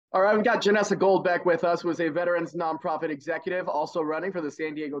All right, we've got Janessa Goldbeck with us, who is a veterans nonprofit executive, also running for the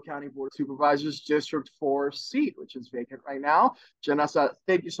San Diego County Board of Supervisors District 4 seat, which is vacant right now. Janessa,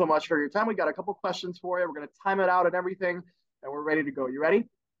 thank you so much for your time. We got a couple questions for you. We're going to time it out and everything, and we're ready to go. You ready?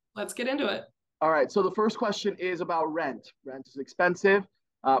 Let's get into it. All right, so the first question is about rent. Rent is expensive.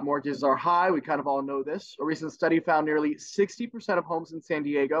 Mortgages are high. We kind of all know this. A recent study found nearly 60% of homes in San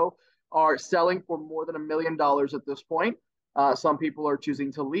Diego are selling for more than $1 million at this point. Some people are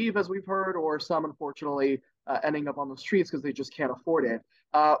choosing to leave, as we've heard, or some, unfortunately, ending up on the streets because they just can't afford it.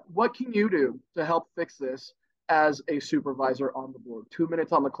 What can you do to help fix this as a supervisor on the board? 2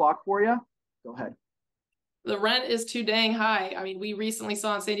 minutes on the clock for you. Go ahead. The rent is too dang high. I mean, we recently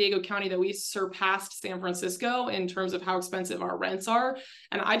saw in San Diego County that we surpassed San Francisco in terms of how expensive our rents are.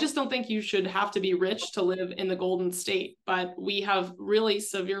 And I just don't think you should have to be rich to live in the Golden State. But we have really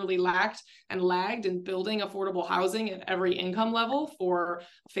severely lacked and lagged in building affordable housing at every income level for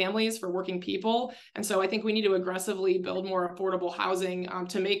families, for working people. And so I think we need to aggressively build more affordable housing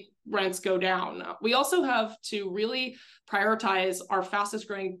to make rents go down. We also have to really prioritize our fastest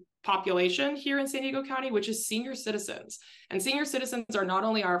growing population here in San Diego County, which is senior citizens. And senior citizens are not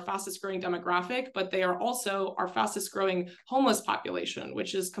only our fastest growing demographic, but they are also our fastest growing homeless population,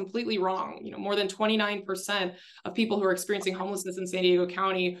 which is completely wrong. You know, more than 29% of people who are experiencing homelessness in San Diego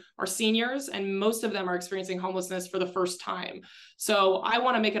County are seniors, and most of them are experiencing homelessness for the first time. So I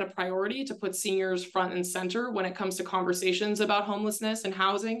want to make it a priority to put seniors front and center when it comes to conversations about homelessness and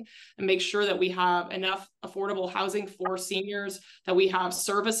housing, and make sure that we have enough affordable housing for seniors, that we have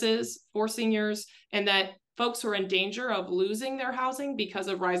services for seniors, and that folks who are in danger of losing their housing because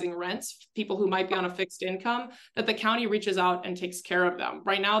of rising rents, people who might be on a fixed income, that the county reaches out and takes care of them.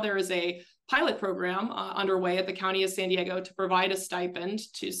 Right now, there is a pilot program underway at the County of San Diego to provide a stipend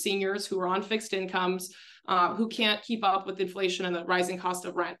to seniors who are on fixed incomes who can't keep up with inflation and the rising cost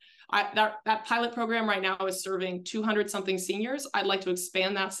of rent. That pilot program right now is serving 200-something seniors. I'd like to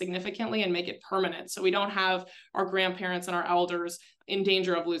expand that significantly and make it permanent so we don't have our grandparents and our elders in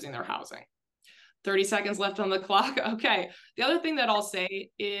danger of losing their housing. 30 seconds left on the clock. Okay. The other thing that I'll say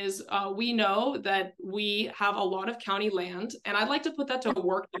is we know that we have a lot of county land, and I'd like to put that to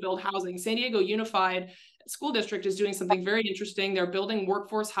work to build housing. San Diego Unified School District is doing something very interesting. They're building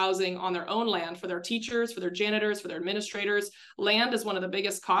workforce housing on their own land for their teachers, for their janitors, for their administrators. Land is one of the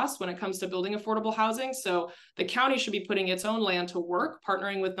biggest costs when it comes to building affordable housing. So the county should be putting its own land to work,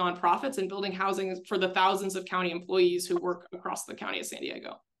 partnering with nonprofits and building housing for the thousands of county employees who work across the County of San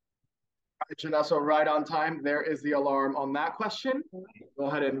Diego. Janessa, right on time. There is the alarm on that question. Go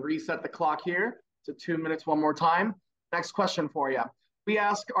ahead and reset the clock here to 2 minutes one more time. Next question for you. We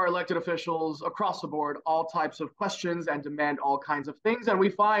ask our elected officials across the board all types of questions and demand all kinds of things. And we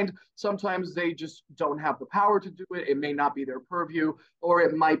find sometimes they just don't have the power to do it. It may not be their purview, or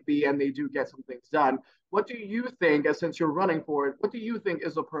it might be, and they do get some things done. What do you think, since you're running for it, what do you think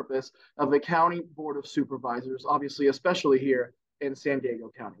is the purpose of the County Board of Supervisors, obviously, especially here in San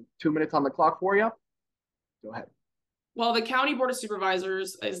Diego County? 2 minutes on the clock for you. Go ahead. Well, the County Board of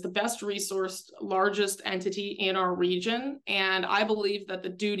Supervisors is the best resourced, largest entity in our region. And I believe that the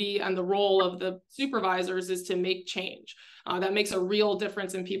duty and the role of the supervisors is to make change. That makes a real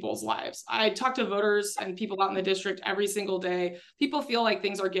difference in people's lives. I talk to voters and people out in the district every single day. People feel like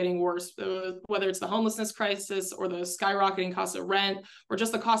things are getting worse, whether it's the homelessness crisis or the skyrocketing cost of rent or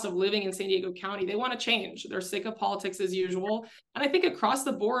just the cost of living in San Diego County. They want to change. They're sick of politics as usual. And I think across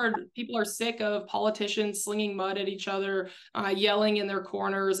the board, people are sick of politicians slinging mud at each other, yelling in their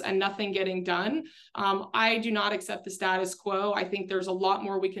corners and nothing getting done. I do not accept the status quo. I think there's a lot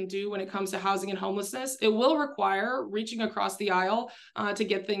more we can do when it comes to housing and homelessness. It will require reaching across the aisle to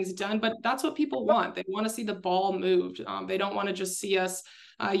get things done, but that's what people want. They want to see the ball moved. They don't want to just see us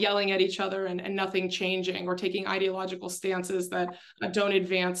yelling at each other and nothing changing, or taking ideological stances that don't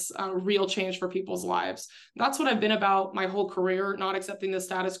advance real change for people's lives. That's what I've been about my whole career, not accepting the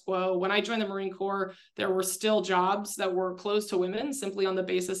status quo. When I joined the Marine Corps, there were still jobs that were closed to women simply on the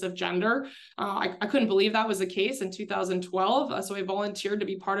basis of gender. I couldn't believe that was the case in 2012. So I volunteered to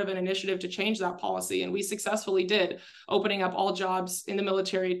be part of an initiative to change that policy. And we successfully did, opening up all jobs in the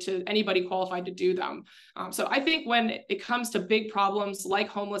military to anybody qualified to do them. So I think when it comes to big problems like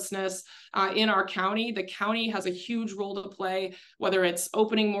homelessness in our county, the county has a huge role to play, whether it's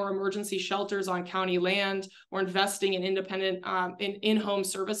opening more emergency shelters on county land or investing in independent in-home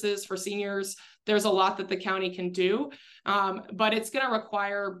services for seniors. There's a lot that the county can do, but it's going to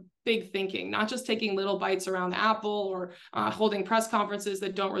require big thinking, not just taking little bites around the apple or holding press conferences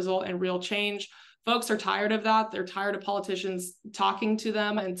that don't result in real change. folks are tired of that. They're tired of politicians talking to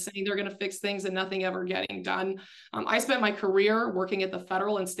them and saying they're going to fix things and nothing ever getting done. I spent my career working at the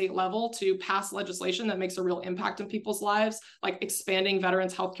federal and state level to pass legislation that makes a real impact in people's lives, like expanding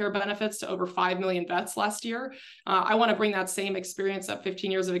veterans' healthcare benefits to over 5 million vets last year. I want to bring that same experience, that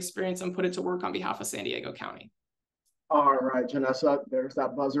 15 years of experience, and put it to work on behalf of San Diego County. All right, Janessa, there's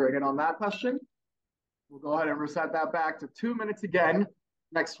that buzzer again on that question. We'll go ahead and reset that back to 2 minutes again.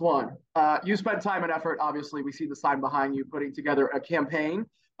 Next one. You spent time and effort. Obviously, we see the sign behind you putting together a campaign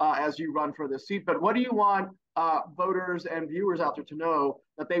as you run for this seat. But what do you want voters and viewers out there to know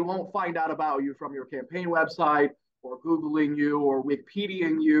that they won't find out about you from your campaign website or Googling you or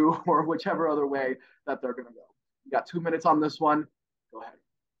Wikipediaing you or whichever other way that they're going to go? You got 2 minutes on this one. Go ahead.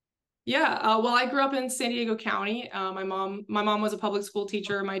 Yeah, well, I grew up in San Diego County. My mom was a public school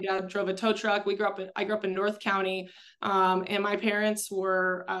teacher. My dad drove a tow truck. I grew up in North County, and my parents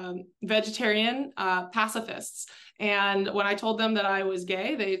were vegetarian pacifists. And when I told them that I was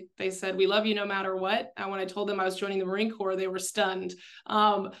gay, they said, "We love you no matter what." And when I told them I was joining the Marine Corps, they were stunned.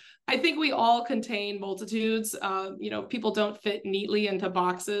 I think we all contain multitudes. People don't fit neatly into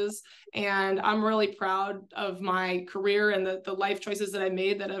boxes. And I'm really proud of my career and the life choices that I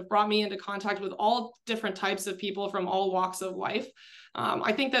made that have brought me into contact with all different types of people from all walks of life.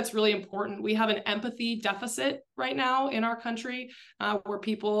 I think that's really important. We have an empathy deficit right now in our country where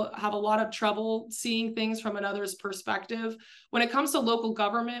people have a lot of trouble seeing things from another's perspective. When it comes to local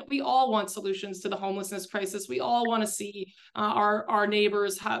government, we all want solutions to the homelessness crisis. We all want to see our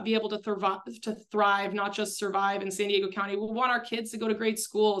neighbors be able to thrive, not just survive in San Diego County. We want our kids to go to great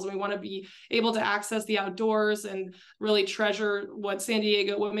schools, and we want to be able to access the outdoors and really treasure what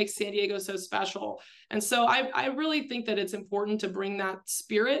makes San Diego so special. And so I really think that it's important to bring that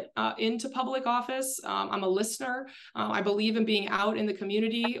spirit into public office. I'm a listener. I believe in being out in the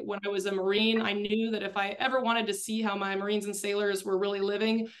community. When I was a Marine, I knew that if I ever wanted to see how my Marines and sailors were really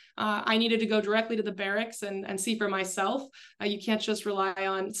living, I needed to go directly to the barracks and see for myself. You can't just rely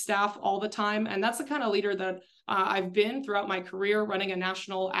on staff all the time. And that's the kind of leader that I've been throughout my career, running a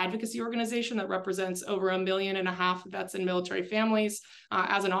national advocacy organization that represents over 1.5 million vets and military families,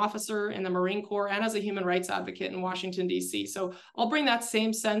 as an officer in the Marine Corps and as a human rights advocate in Washington, D.C. So I'll bring that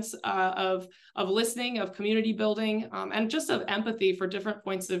same sense of listening, of community building, and just of empathy for different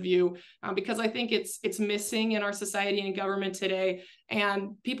points of view, because I think it's missing in our society and government today,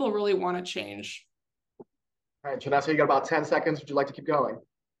 and people really want to change. All right, Janessa, you got about 10 seconds. Would you like to keep going?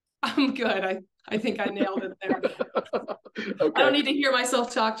 I'm good. I think I nailed it there. Okay. I don't need to hear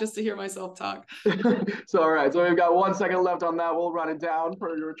myself talk just to hear myself talk. All right. So we've got 1 second left on that. We'll run it down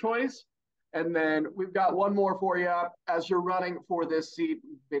for your choice. And then we've got one more for you. As you're running for this seat,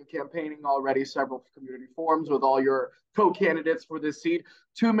 you've been campaigning already several community forums with all your co-candidates for this seat.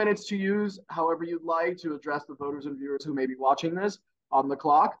 2 minutes to use however you'd like to address the voters and viewers who may be watching this on the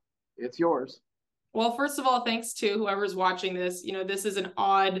clock. It's yours. Well, first of all, thanks to whoever's watching this. This is an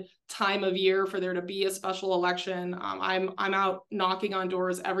odd time of year for there to be a special election. I'm out knocking on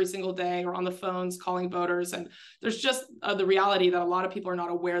doors every single day or on the phones calling voters. And there's just the reality that a lot of people are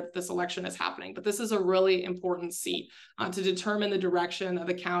not aware that this election is happening. But this is a really important seat to determine the direction of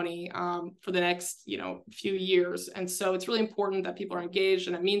the county for the next few years. And so it's really important that people are engaged.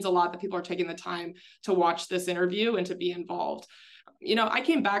 And it means a lot that people are taking the time to watch this interview and to be involved. I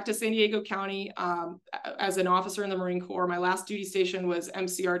came back to San Diego County as an officer in the Marine Corps. My last duty station was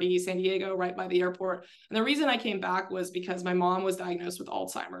MCRD San Diego, right by the airport. And the reason I came back was because my mom was diagnosed with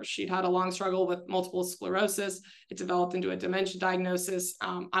Alzheimer's. She'd had a long struggle with multiple sclerosis. It developed into a dementia diagnosis.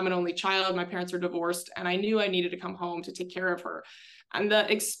 I'm an only child. My parents are divorced, and I knew I needed to come home to take care of her. And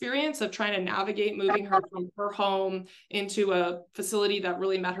the experience of trying to navigate moving her from her home into a facility that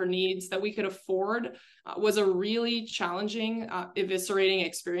really met her needs, that we could afford, was a really challenging, eviscerating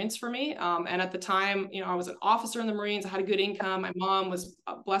experience for me. And at the time, I was an officer in the Marines. I had a good income. My mom was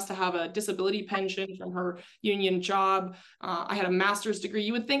blessed to have a disability pension from her union job. I had a master's degree.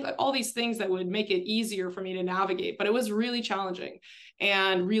 You would think like all these things that would make it easier for me to navigate, but it was really challenging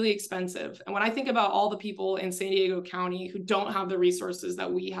and really expensive. And when I think about all the people in San Diego County who don't have the resources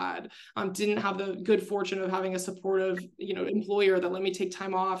that we had, didn't have the good fortune of having a supportive, employer that let me take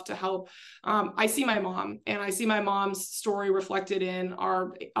time off to help, I see my mom, and I see my mom's story reflected in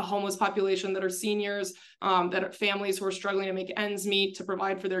a homeless population that are seniors, that are families who are struggling to make ends meet, to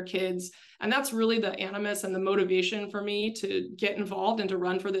provide for their kids. And that's really the animus and the motivation for me to get involved and to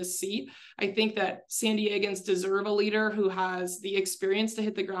run for this seat. I think that San Diegans deserve a leader who has the experience experience to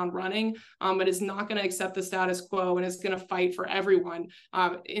hit the ground running, but is not going to accept the status quo and is going to fight for everyone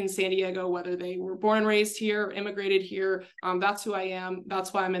in San Diego, whether they were born and raised here, immigrated here. That's who I am.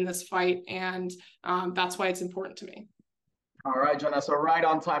 That's why I'm in this fight. And that's why it's important to me. All right, Janessa, right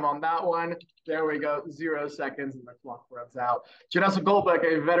on time on that one. There we go, 0 seconds and the clock runs out. Janessa Goldbeck,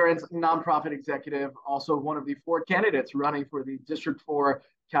 a veterans nonprofit executive, also one of the 4 candidates running for the District 4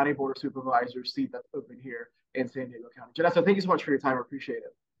 County Board of Supervisors seat that's open here in San Diego County. Janessa, thank you so much for your time. I appreciate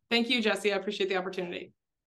it. Thank you, Jesse. I appreciate the opportunity.